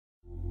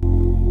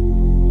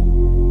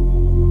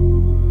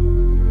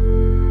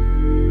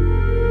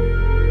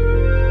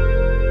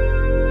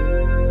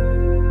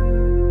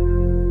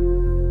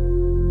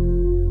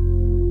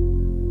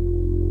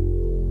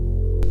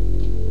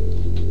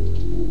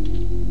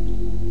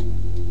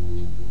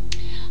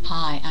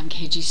I'm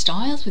KG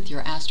Styles with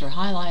your Astro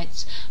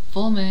Highlights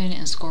Full Moon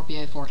and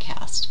Scorpio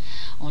forecast.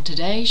 On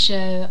today's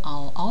show,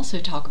 I'll also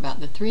talk about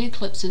the 3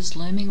 eclipses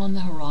looming on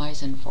the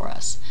horizon for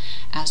us.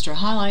 Astro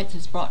Highlights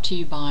is brought to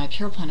you by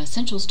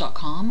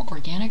PurePlantEssentials.com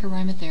Organic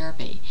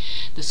Aromatherapy.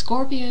 The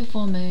Scorpio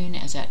full moon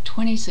is at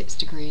 26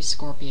 degrees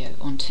Scorpio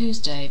on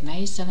Tuesday,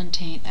 May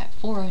 17th at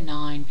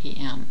 4:09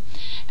 p.m.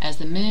 As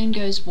the moon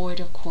goes void,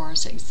 of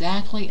course,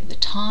 exactly at the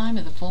time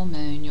of the full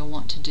moon, you'll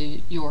want to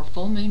do your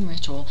full moon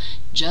ritual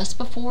just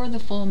before the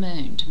full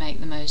moon to make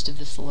the most of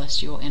the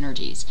celestial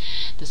energies.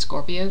 The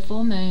Scorpio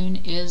full moon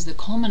is the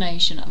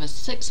culmination of a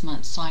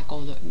 6-month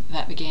cycle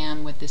that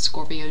began with the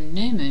Scorpio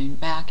new moon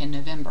back in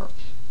November.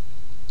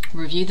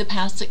 Review the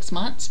past 6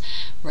 months,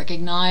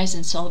 recognize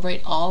and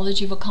celebrate all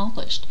that you've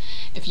accomplished.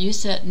 If you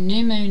set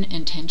new moon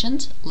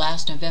intentions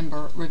last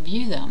November,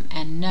 review them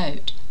and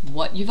note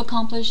what you've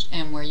accomplished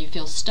and where you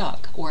feel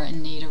stuck or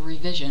in need of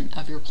revision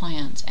of your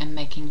plans and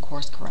making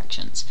course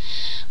corrections.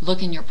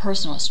 Look in your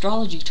personal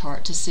astrology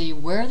chart to see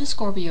where the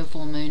Scorpio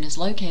full moon is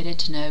located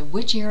to know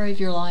which area of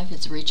your life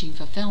is reaching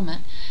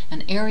fulfillment,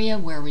 an area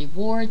where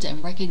rewards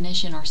and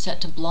recognition are set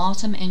to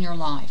blossom in your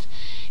life.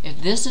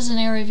 If this is an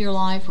area of your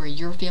life where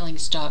you're feeling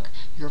stuck,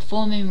 your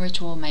full moon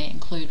ritual may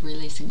include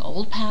releasing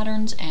old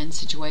patterns and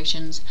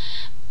situations,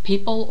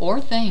 people or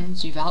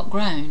things you've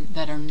outgrown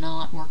that are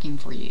not working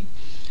for you.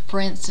 For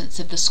instance,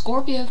 if the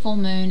Scorpio full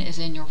moon is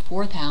in your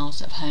 4th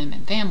house of home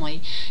and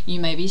family, you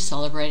may be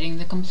celebrating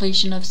the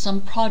completion of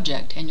some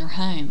project in your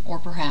home or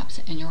perhaps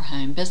in your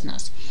home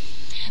business.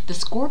 The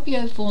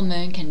Scorpio full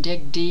moon can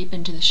dig deep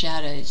into the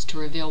shadows to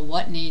reveal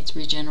what needs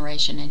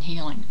regeneration and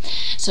healing.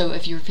 So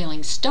if you're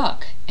feeling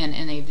stuck in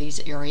any of these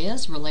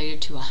areas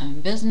related to a home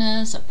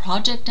business, a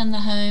project in the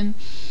home,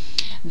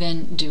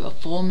 then do a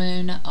full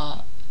moon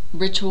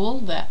ritual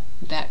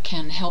that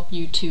can help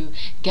you to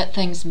get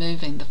things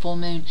moving. The full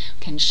moon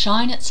can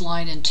shine its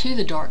light into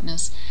the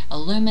darkness,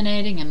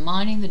 illuminating and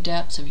mining the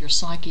depths of your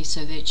psyche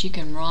so that you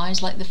can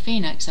rise like the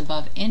phoenix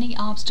above any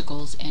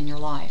obstacles in your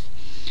life.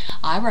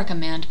 I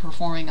recommend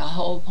performing a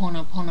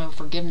Ho'oponopono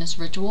forgiveness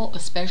ritual,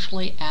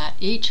 especially at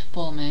each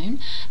full moon,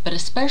 but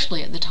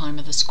especially at the time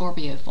of the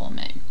Scorpio full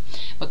moon,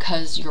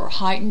 because your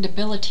heightened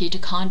ability to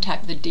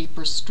contact the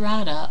deeper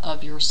strata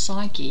of your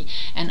psyche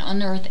and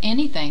unearth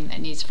anything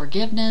that needs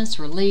forgiveness,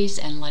 release,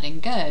 and letting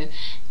go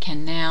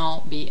can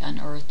now be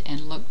unearthed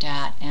and looked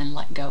at and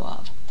let go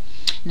of.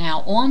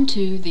 Now on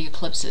to the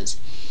eclipses.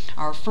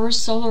 Our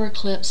first solar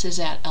eclipse is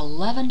at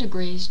 11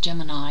 degrees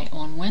Gemini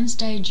on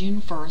Wednesday, June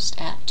 1st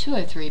at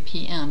 2:03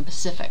 p.m.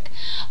 Pacific.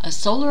 A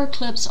solar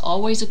eclipse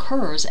always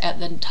occurs at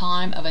the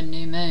time of a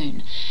new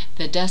moon.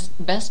 The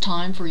best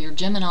time for your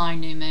Gemini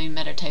new moon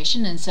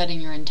meditation and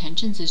setting your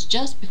intentions is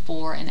just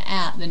before and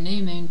at the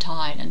new moon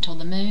tide until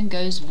the moon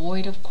goes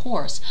void of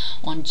course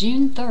on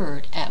June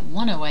 3rd at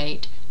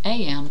 1:08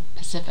 a.m.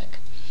 Pacific.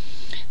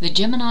 The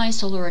Gemini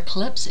solar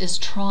eclipse is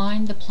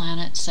trine the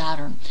planet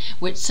Saturn,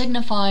 which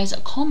signifies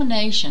a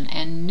culmination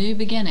and new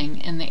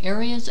beginning in the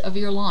areas of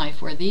your life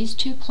where these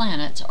 2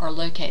 planets are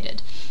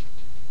located.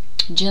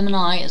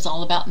 Gemini is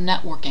all about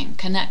networking,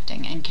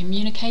 connecting, and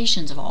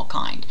communications of all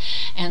kind,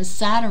 and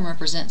Saturn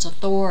represents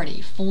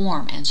authority,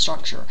 form, and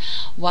structure.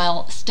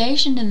 While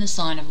stationed in the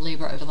sign of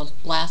Libra over the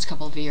last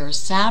couple of years,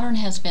 Saturn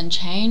has been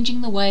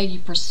changing the way you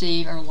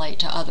perceive and relate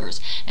to others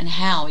and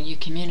how you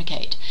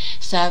communicate.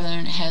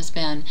 Saturn has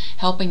been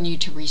helping you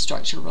to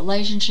restructure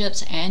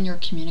relationships and your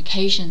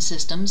communication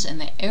systems in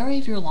the area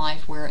of your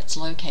life where it's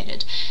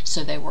located,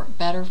 so they work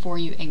better for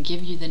you and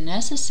give you the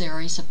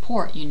necessary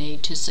support you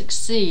need to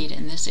succeed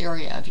in this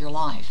area of your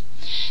life.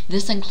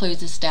 This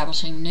includes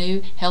establishing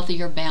new,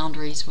 healthier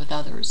boundaries with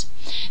others.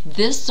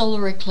 This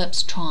solar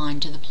eclipse trine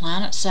to the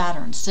planet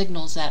Saturn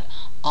signals that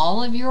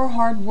all of your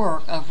hard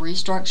work of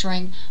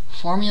restructuring,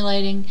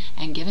 formulating,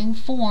 and giving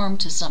form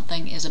to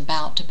something is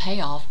about to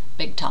pay off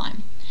big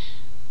time.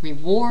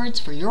 Rewards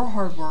for your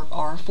hard work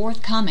are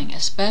forthcoming,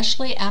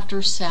 especially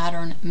after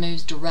Saturn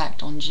moves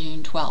direct on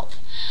June 12th.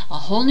 A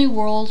whole new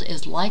world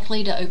is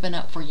likely to open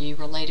up for you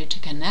related to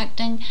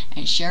connecting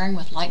and sharing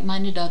with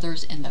like-minded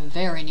others in the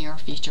very near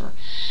future.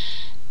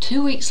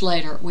 2 weeks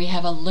later, we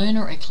have a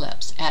lunar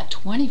eclipse at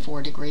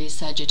 24 degrees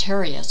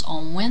Sagittarius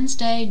on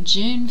Wednesday,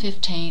 June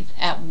 15th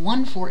at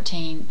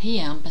 1:14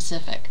 p.m.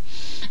 Pacific.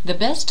 The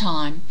best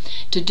time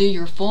to do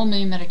your full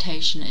moon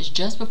meditation is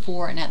just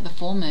before and at the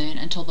full moon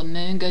until the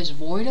moon goes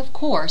void of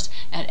course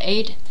at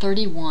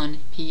 8:31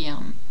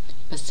 p.m.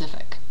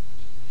 Pacific.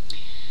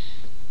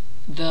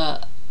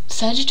 The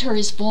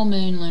Sagittarius full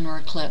moon lunar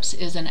eclipse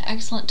is an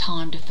excellent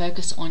time to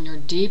focus on your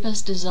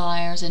deepest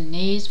desires and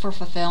needs for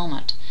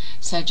fulfillment.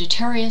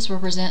 Sagittarius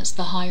represents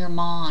the higher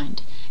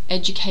mind,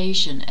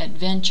 education,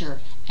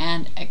 adventure,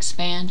 and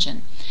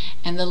expansion.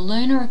 And the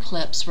lunar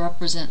eclipse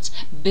represents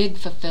big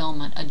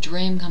fulfillment, a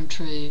dream come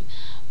true.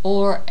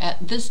 Or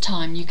at this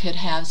time you could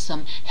have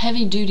some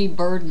heavy-duty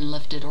burden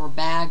lifted or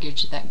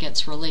baggage that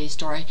gets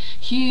released, or a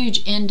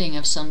huge ending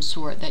of some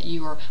sort that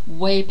you are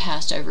way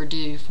past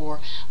overdue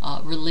for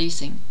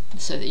releasing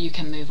so that you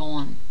can move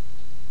on.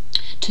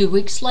 2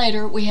 weeks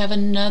later, we have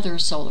another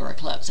solar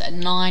eclipse at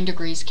 9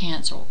 degrees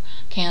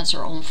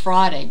Cancer on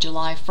Friday,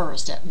 July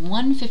 1st at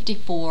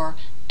 1:54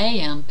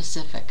 a.m.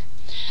 Pacific.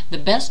 The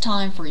best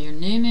time for your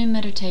new moon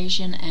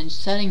meditation and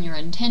setting your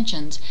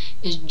intentions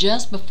is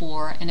just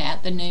before and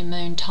at the new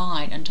moon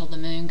tide until the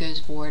moon goes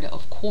void,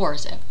 of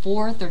course, at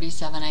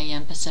 4:37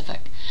 a.m.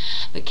 Pacific.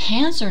 The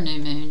Cancer new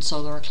moon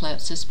solar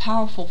eclipse is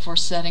powerful for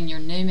setting your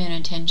new moon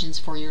intentions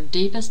for your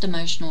deepest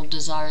emotional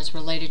desires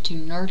related to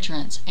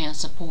nurturance and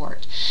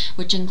support,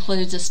 which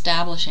includes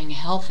establishing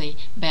healthy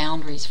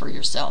boundaries for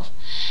yourself.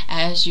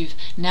 As you've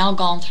now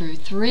gone through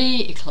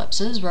 3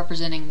 eclipses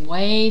representing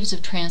waves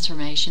of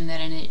transformation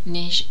that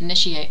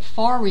initiate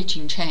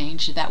far-reaching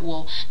change that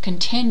will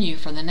continue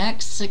for the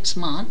next 6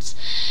 months,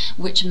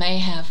 which may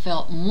have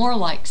felt more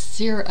like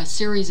a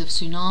series of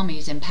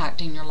tsunamis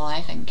impacting your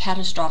life in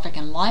catastrophic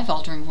and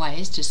life-altering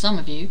ways to some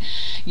of you,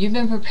 you've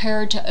been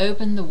prepared to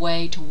open the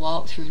way to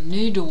walk through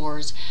new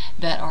doors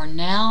that are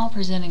now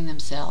presenting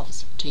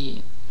themselves to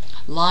you.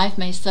 Life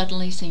may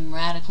suddenly seem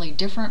radically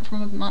different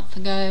from a month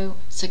ago,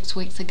 6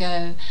 weeks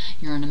ago.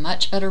 You're in a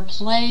much better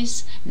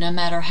place, no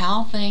matter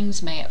how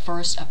things may at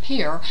first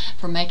appear,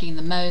 for making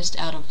the most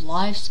out of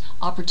life's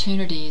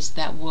opportunities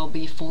that will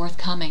be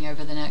forthcoming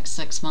over the next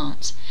 6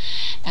 months.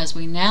 As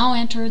we now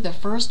enter the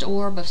first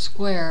orb of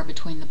square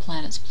between the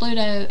planets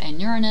Pluto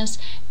and Uranus,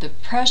 the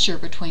pressure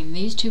between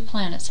these 2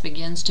 planets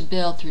begins to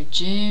build through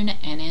June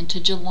and into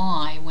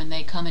July when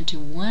they come into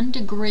 1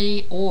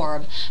 degree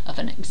orb of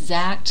an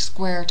exact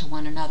square to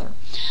one another.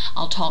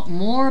 I'll talk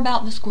more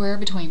about the square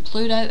between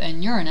Pluto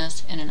and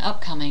Uranus in an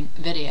upcoming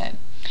video.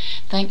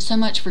 Thanks so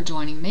much for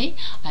joining me.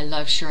 I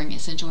love sharing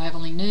essential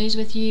heavenly news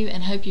with you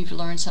and hope you've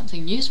learned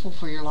something useful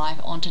for your life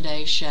on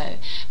today's show.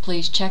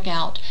 Please check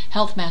out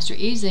Health Master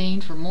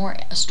E-Zine for more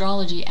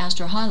astrology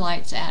astro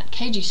highlights at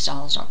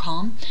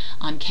kgstyles.com.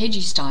 I'm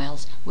KG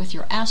Styles with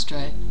your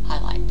astro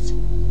highlights.